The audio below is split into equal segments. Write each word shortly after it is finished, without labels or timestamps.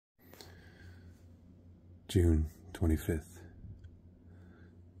June 25th.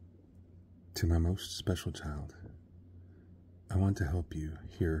 To my most special child, I want to help you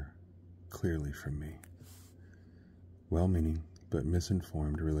hear clearly from me. Well-meaning but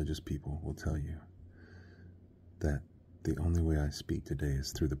misinformed religious people will tell you that the only way I speak today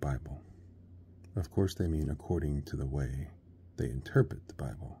is through the Bible. Of course, they mean according to the way they interpret the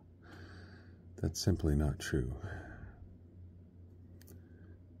Bible. That's simply not true.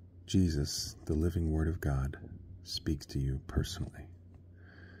 Jesus, the living Word of God, speaks to you personally.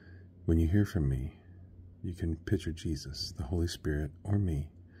 When you hear from me, you can picture Jesus, the Holy Spirit, or me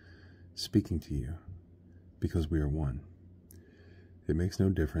speaking to you because we are one. It makes no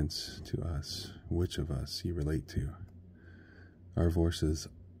difference to us which of us you relate to. Our voices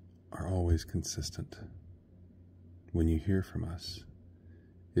are always consistent. When you hear from us,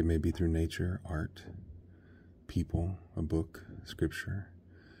 it may be through nature, art, people, a book, scripture,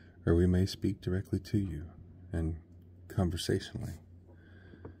 or we may speak directly to you and conversationally.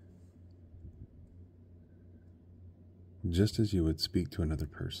 Just as you would speak to another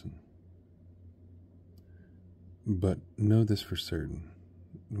person. But know this for certain,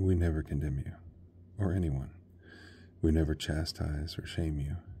 we never condemn you, or anyone. We never chastise or shame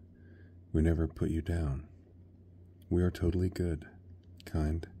you. We never put you down. We are totally good,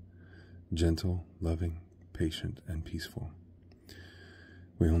 kind, gentle, loving, patient, and peaceful.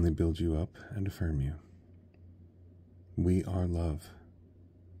 We only build you up and affirm you. We are love,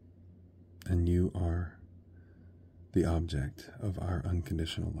 and you are the object of our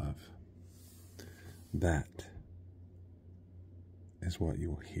unconditional love. That is what you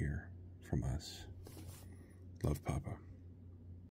will hear from us. Love, Papa.